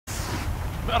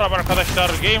Merhaba arkadaşlar,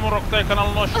 Gamer Oktay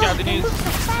kanalına hoş geldiniz.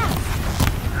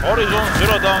 Horizon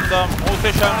Zero Dawn'da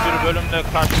muhteşem bir bölümle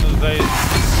karşınızdayız.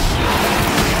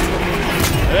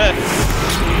 Evet,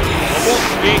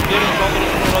 robot geyiklerin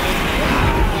saldırısına uğradık.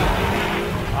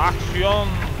 Aksiyon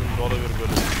dolu bir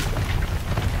bölüm.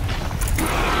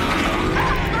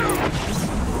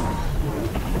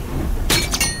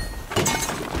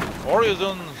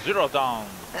 Horizon Zero Dawn.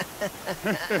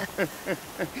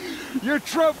 Your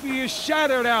trophy is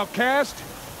shattered, outcast.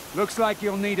 Looks like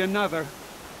you'll need another.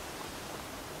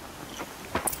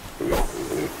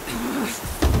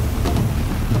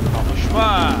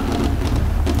 Kapışma.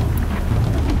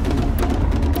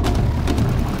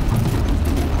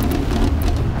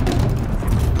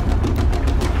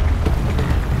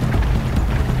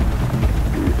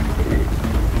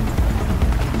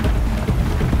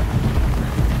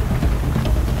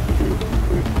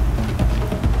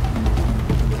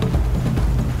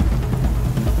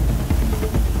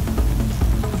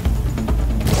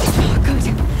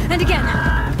 And again.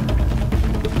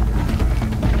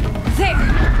 There.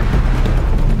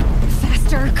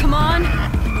 Faster, come on.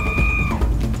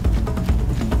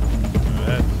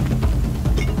 Evet.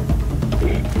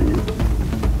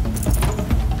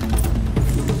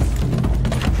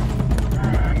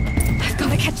 I've got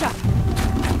to catch up.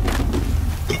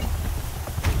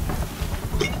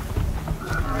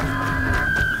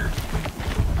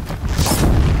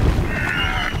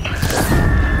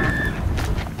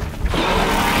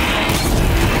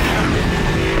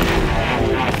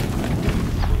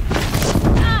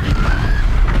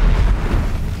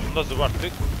 Bunu da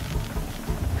zıbarttık.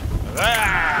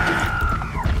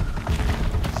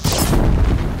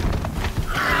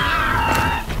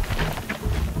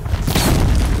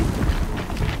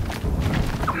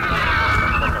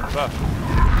 Bakaklar.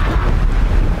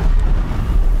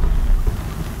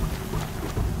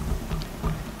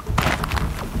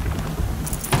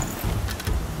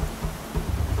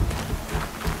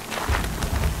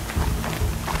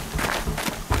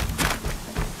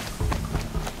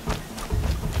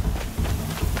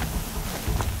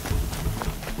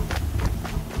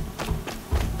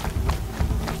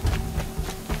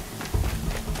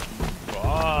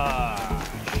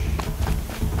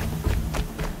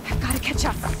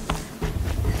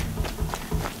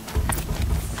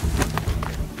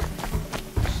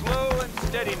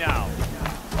 Now.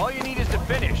 All you need is to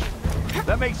finish.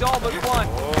 That makes all but one.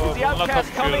 Is the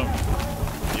outcast coming?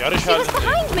 Yarış He was halinde.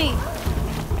 behind me.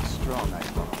 Strong, I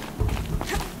thought.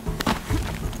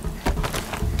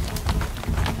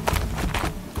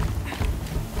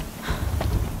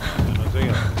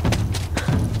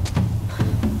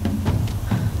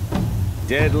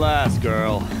 Dead last,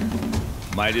 girl.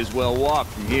 Might as well walk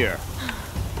from here.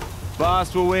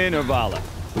 Boss will win, Urvala,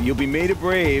 but you'll be made a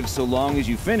brave so long as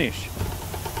you finish.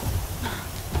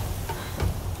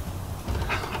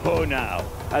 Oh, now,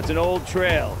 that's an old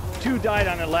trail. 2 died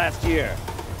on it last year.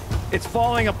 It's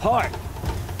falling apart.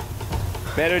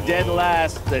 Better dead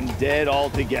last than dead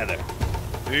altogether.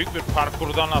 Büyük bir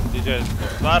parkurdan atlayacağız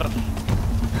dostlar.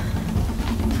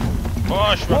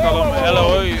 Koş bakalım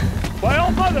Eloy. My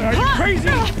old mother, are you crazy?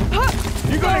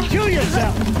 You're gonna kill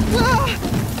yourself.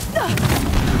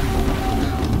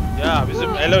 Ya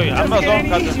bizim Eloy Amazon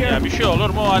kadın ya, bir şey olur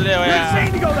mu Eloy ya?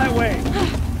 Insane to go that way.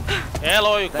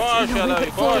 Eloy koş, Eloy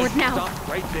koş.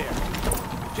 Right there.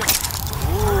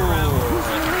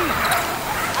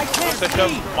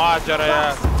 Muhteşem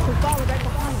maceraya.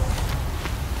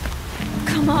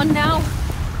 Come on now.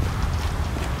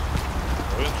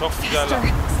 Oyun çok güzel. Faster.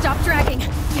 Stop dragging.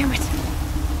 Damn it.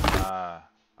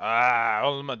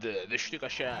 Olmadı. Düştük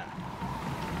aşağı.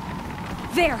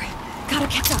 There. Gotta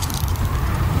catch up.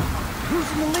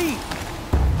 Who's in the lead?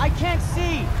 I can't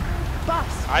see.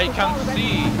 Boss. I can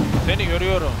see. Seni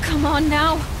görüyorum. Come on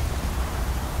now.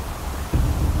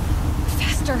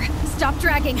 Faster. Stop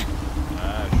dragging.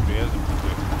 Şuraya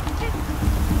zıplayacak.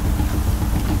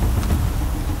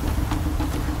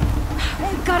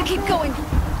 Gotta keep going.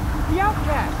 The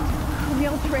outcast. On the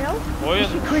old trail? Oyun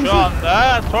şu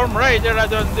anda Tomb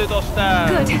Raider'a döndü dostlar.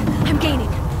 Good. I'm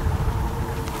gaining.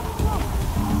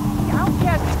 The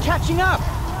outcast is catching up.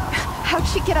 How'd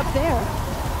she get up there?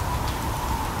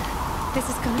 This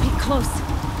is gonna be close.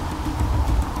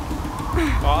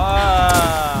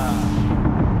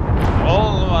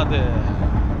 Olmadı.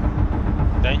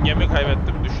 Dengemi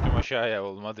kaybettim, düştüm aşağıya,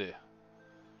 olmadı.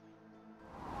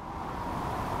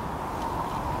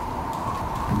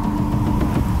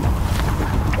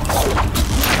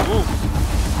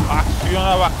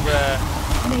 Aksiyona bak be.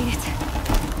 Made it.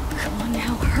 Come on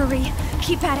now, hurry.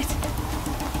 Keep at it.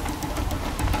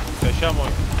 Muhteşem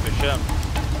oyun, muhteşem.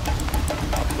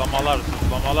 Zıplamalar,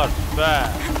 zıplamalar, süper.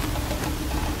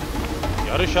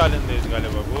 Yarış halindeyiz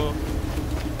galiba bu.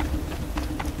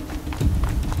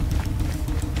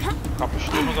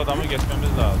 Kapıştığımız adamı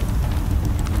geçmemiz lazım.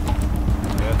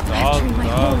 Evet, daha hızlı,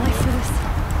 daha hızlı.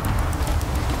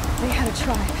 They had a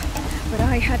tribe, but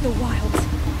I had the wild.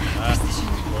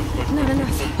 Precision. Not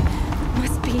enough.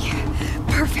 Must be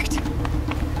perfect.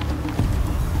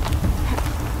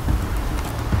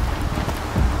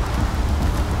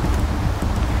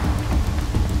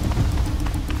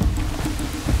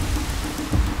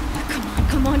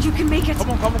 Come on, you can make it.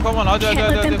 Come on. Hadi, Can't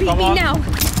let them beat me now.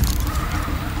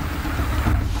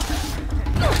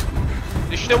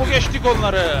 İşte bu, geçtik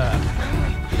onları.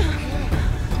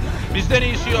 Bizden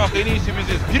iyisi yok, en iyisi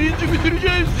biziz. Birinci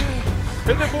bitireceğiz.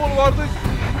 Hedefe vardık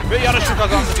ve yarışı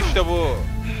kazandık, işte bu.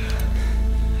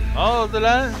 Ne oldu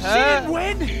lan? He?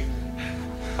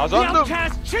 Kazandım.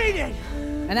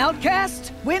 An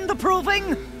outcast? Win the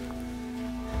proving?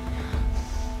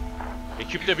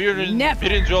 Ekipte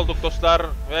birinci olduk dostlar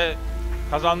ve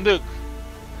kazandık.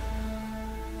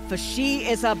 For she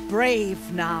is a brave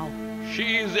now. She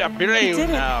is a brave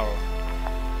now.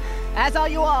 As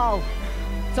are you all.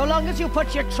 So long as you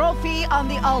put your trophy on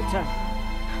the altar.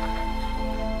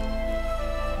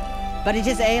 But it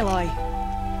is Aloy,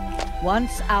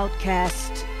 once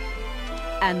outcast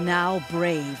and now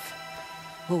brave,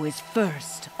 who is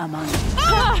first among you.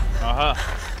 Aha.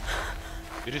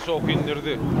 Birisi ok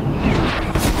indirdi.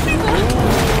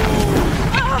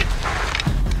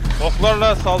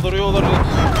 Oklarla saldırıyorlar.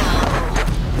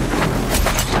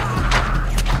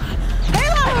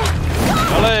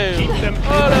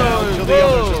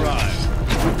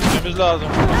 Gitmemiz lazım.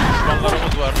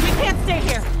 Düşmanlarımız var. We can't stay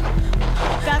here.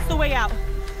 That's the way out.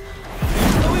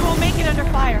 So we won't make it under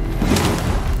fire.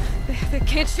 They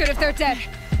can't shoot if they're dead.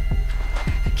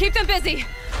 Keep them busy.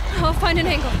 I'll find an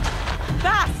angle.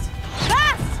 Fast!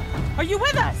 Fast! Are you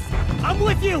with us? I'm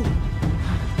with you.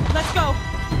 Let's go.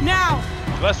 Now!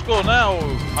 Let's go now.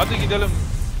 Hadi gidelim.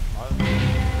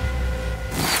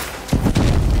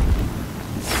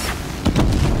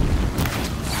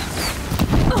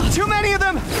 Too many of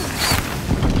them!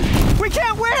 We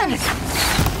can't win!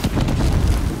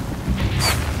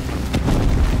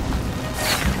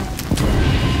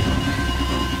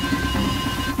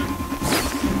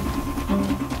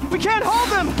 We can't hold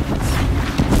them!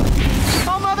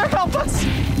 Oh, Mother, help us!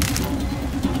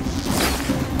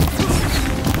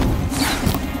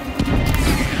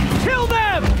 Kill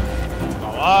them!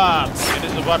 Tamam.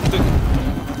 Denizi battık.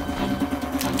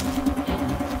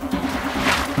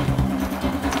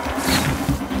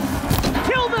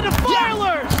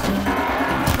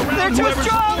 They're too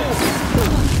strong!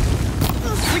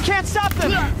 We can't stop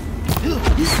them!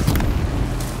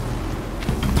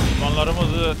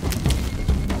 Düşmanlarımızı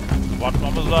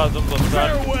batmamız lazım dostlar.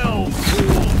 Farewell,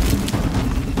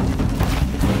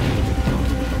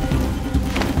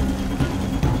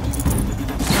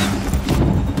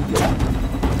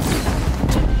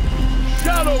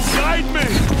 Shadow, guide me!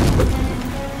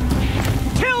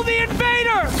 Kill the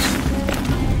invader!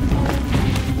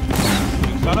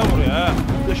 Sana vuruyor ha.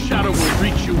 The shadow will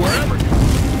reach you wherever you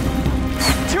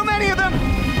are. Too many of them!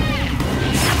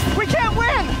 We can't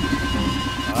win!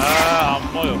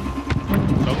 Amma yok.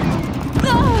 Çabuk.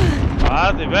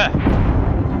 Hadi be.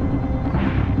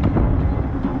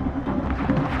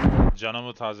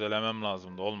 Canımı tazelemem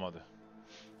lazımdı, olmadı.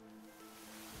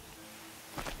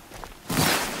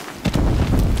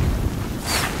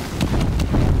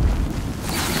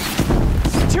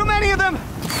 Too many of them!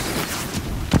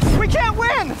 We can't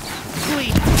win!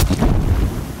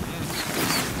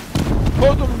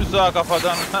 Koydum müziği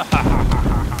kafadan.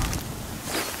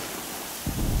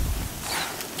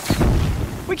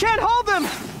 We can't hold them!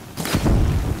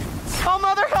 Oh,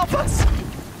 Mother, help us!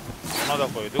 Ona da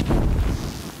koyduk.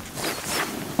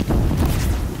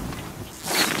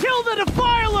 Kill the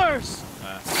defilers!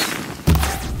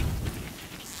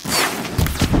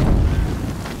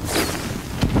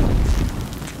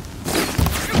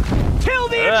 Kill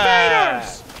the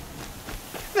invaders!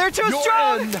 They're too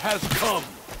strong! Your end has come.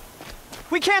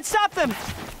 We can't stop them!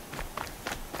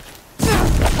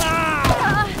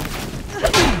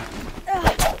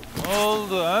 Ne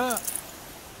oldu ha?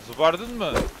 Zıbardın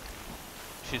mı?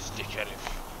 Pislik herif.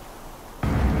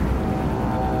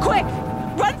 Quick!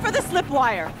 Run for the slip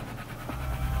wire!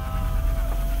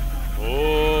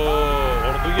 Oo,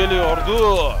 ordu geliyor,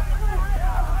 ordu.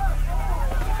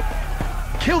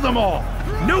 Kill them all.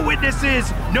 No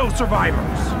witnesses, no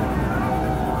survivors.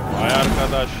 Vay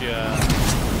arkadaş ya.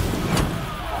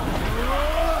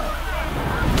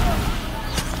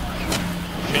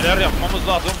 Bir şeyler yapmamız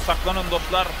lazım. Saklanın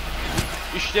dostlar.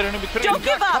 İşlerini bitirin. Don't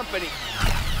give up!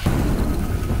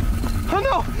 Oh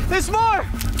no! There's more!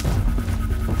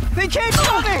 They keep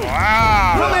coming!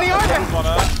 Wow. How many are there?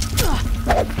 Bana.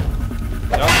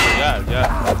 Gel.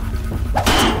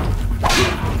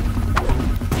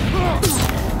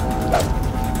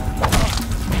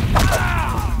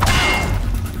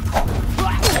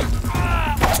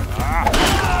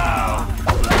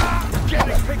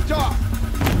 Getting picked off.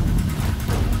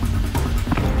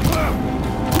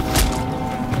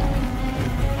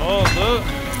 Ne oldu?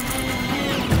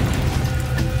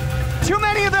 Too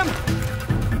many of them!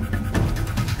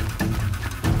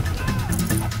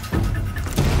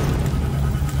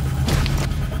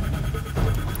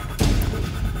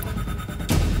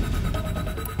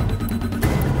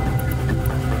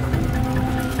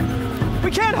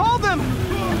 We can't hold them!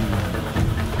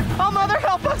 Oh, Mother,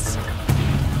 help us!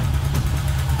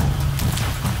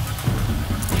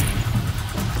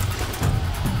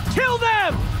 Kill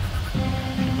them!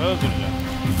 Kimi öldüreceğim?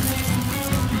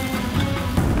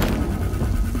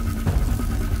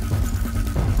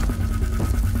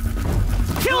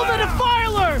 Kill the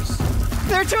defilers!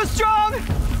 They're too strong!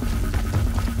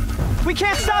 We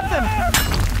can't stop them!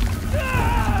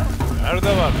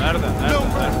 Nerede var? Nerede?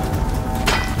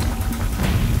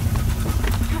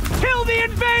 Kill the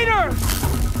invaders!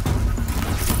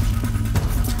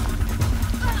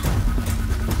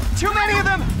 Too many of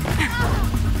them!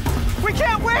 We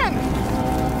can't win!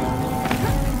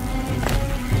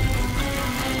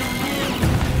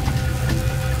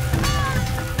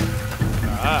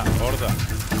 Ha, orada.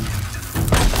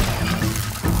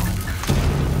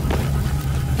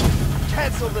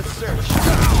 Cancel the search!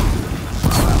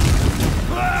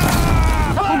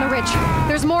 Up on the ridge.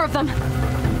 There's more of them.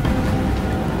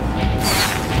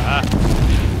 Ha.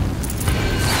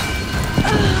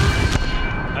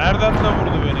 Nereden de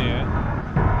vurdu beni ya?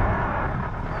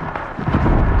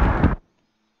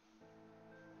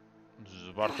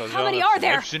 How many are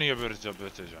there? Hepsini geberteceğim,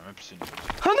 hepsini.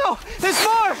 Oh no! There's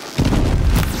more!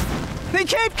 They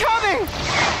keep coming!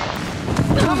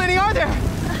 How many are there?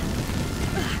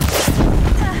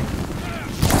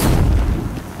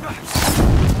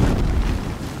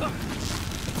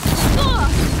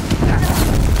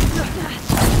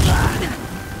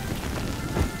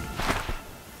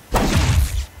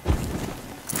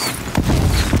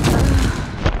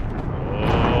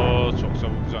 Oo, çok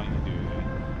çabuk can gidiyor ya.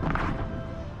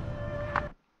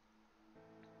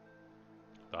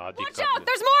 Daha Watch out! dikkatli.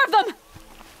 There's more of them!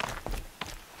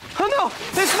 Oh no!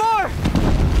 There's more!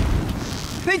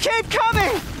 They keep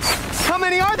coming! How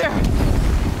many are there?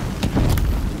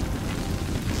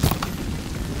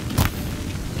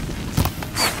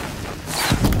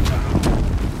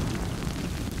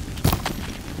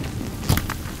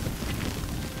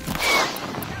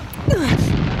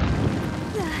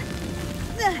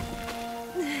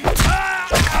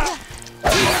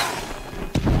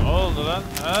 Ne oldu lan?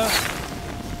 Ha?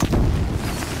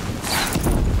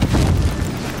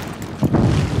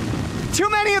 Too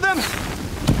many of them!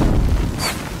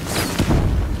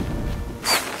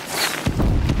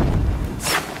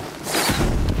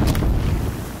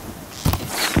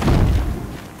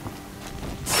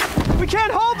 We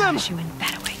can't hold them! You in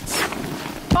better ways.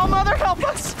 Oh, Mother, help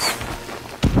us!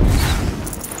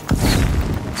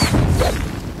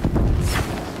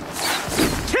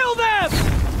 Kill them!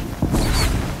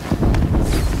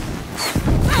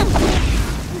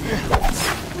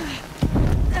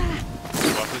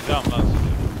 Bakacağım lan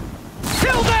size.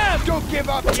 Kill them! Don't give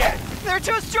up yet. They're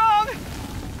too strong!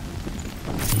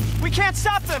 We can't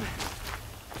stop them!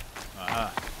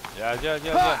 Aha. Gel.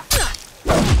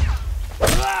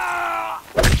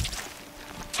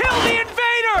 Kill the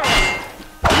invaders!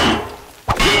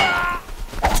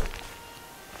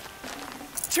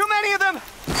 Too many of them!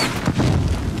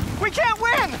 We can't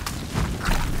win!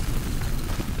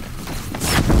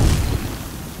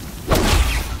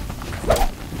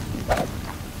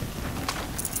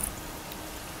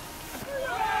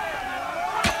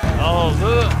 Ne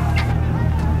oldu?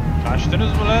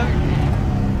 Kaçtınız mı lan?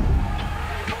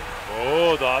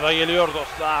 Oo, daha da geliyor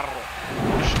dostlar.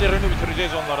 İşlerini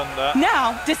bitireceğiz onların da.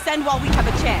 Now, descend while we have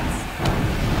a chance.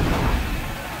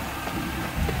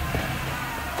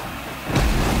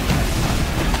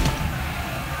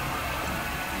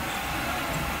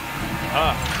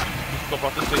 Ha,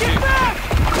 psikopatın teki.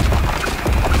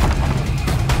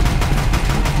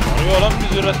 Arıyor lan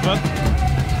bizi resmen.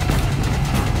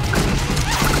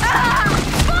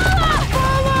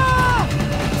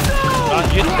 Lan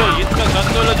gitme,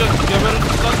 sen de öleceksin,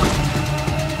 geberirsin lan.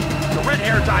 The red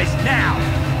hair dies now.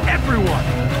 Everyone,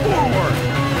 forward.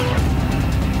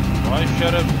 Vay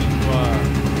şerefsiz vay.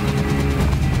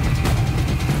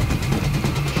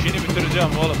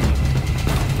 Öldüreceğim oğlum.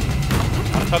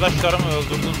 Arkadaşlarımı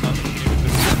öldürdün lan.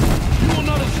 You will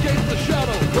not escape the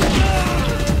shadow.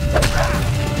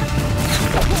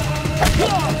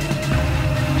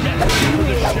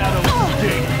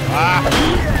 Ah!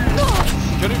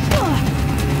 Sikerim.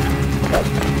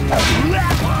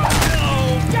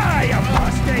 Die,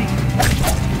 apostate!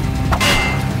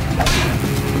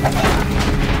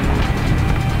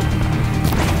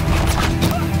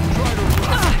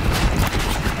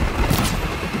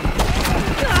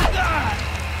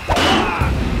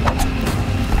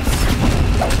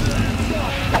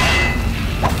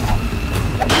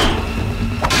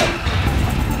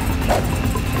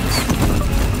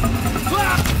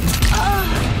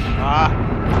 Ah!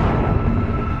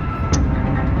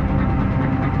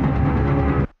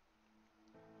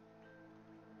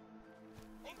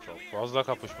 Çok fazla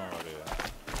kapışma var ya.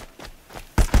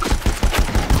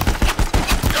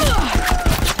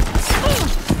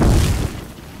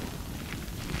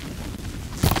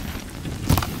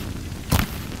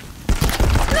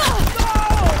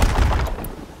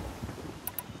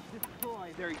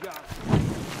 There you go.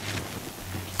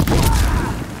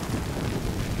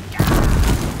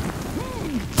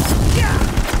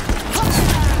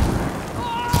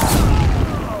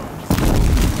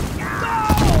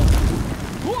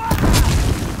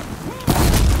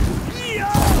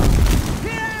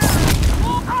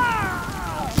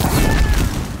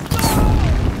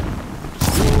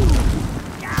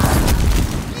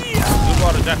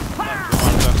 Zıbaracak.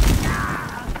 Zıbaracak.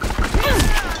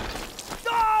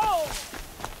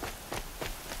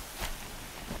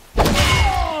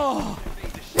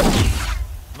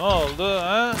 Ne oldu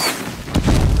ha?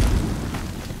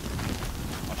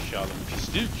 Aşağılık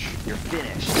pislik. You're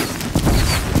finished.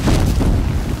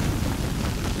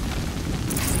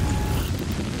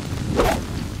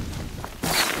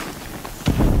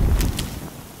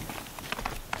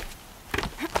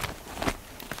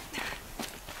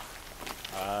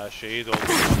 Şeyi doldu.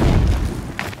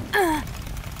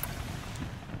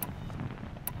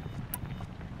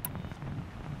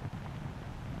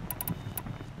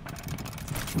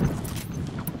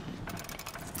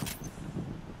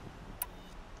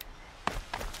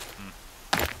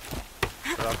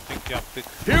 Praktik yaptık.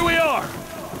 Here we are!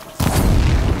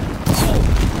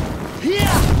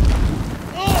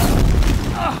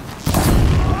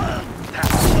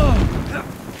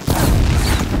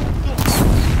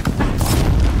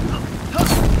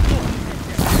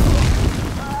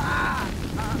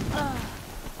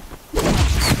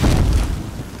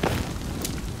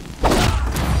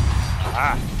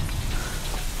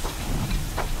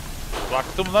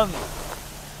 Baktım lan.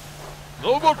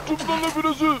 Ne baktım lan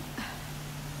hepinizi?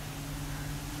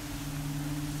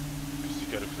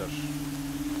 Pislik herifler.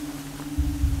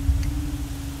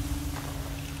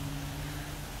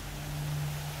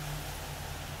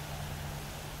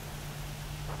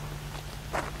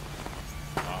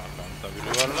 Arkanda biri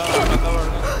var lan. Arkanda var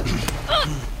lan.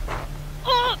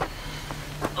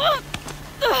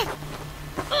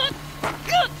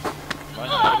 Lan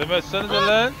yardım etsenize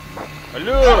lan.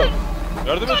 Alo.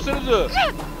 Yardım etsenize.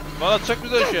 Bana atacak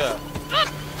bize aşağı.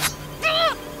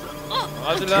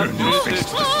 Hadi lan birisi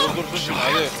doldursun şunu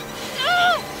hadi.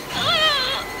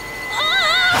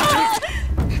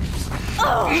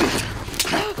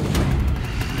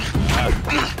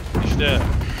 İşte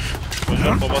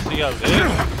çocuğun babası geldi.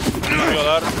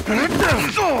 Duruyorlar.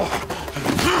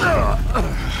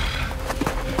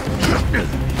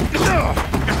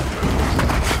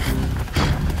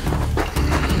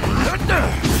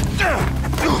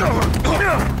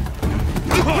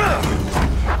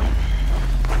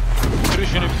 Bitir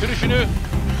işini, bitir işini.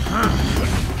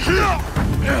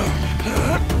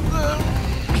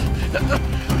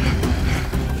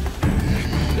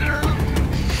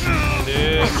 Hadi,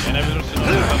 yenebilirsin.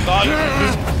 Sen daha iyi.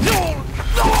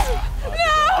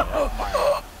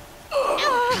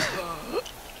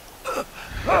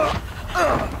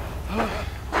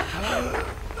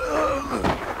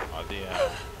 Hadi ya.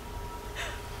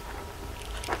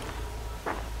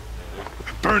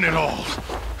 Burn it all,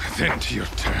 then to your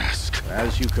task.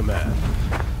 As you command.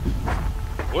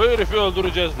 Bu herifi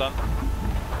öldüreceğiz lan.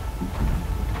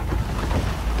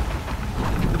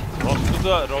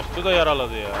 Rost'u da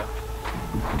yaraladı ya.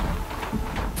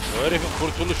 Bu herifin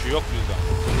kurtuluşu yok bizden.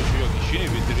 Kurtuluşu yok. İşini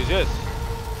bitireceğiz.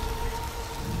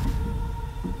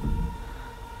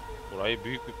 Burayı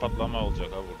büyük bir patlama olacak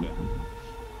ha burada.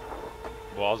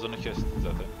 Boğazını kesti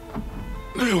zaten.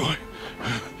 Eloy.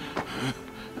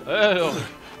 Eloy.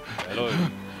 Eloy.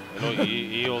 Eloy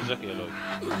iyi olacak Eloy.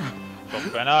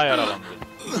 Çok fena yaralandı.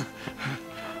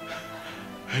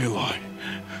 Eloy.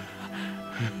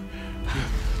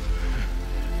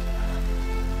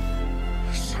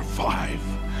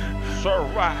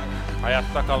 Survive.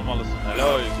 Hayatta kalmalısın.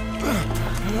 Hello.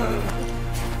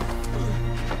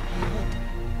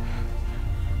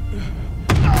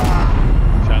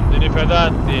 Kendini feda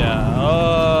etti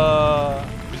ya.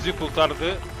 Bizi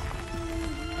kurtardı.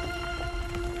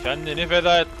 Kendini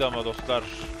feda etti ama dostlar.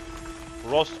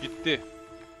 Rost gitti.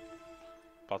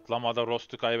 Patlamada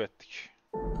Rost'u kaybettik.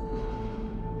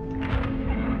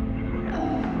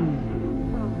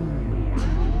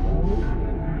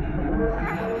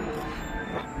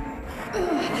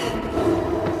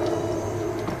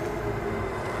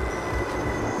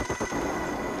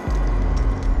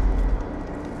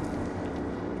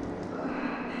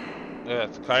 Evet,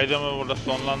 kaydımı burada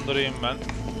sonlandırayım ben.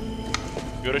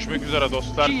 Görüşmek üzere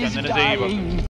dostlar. Kendinize iyi bakın.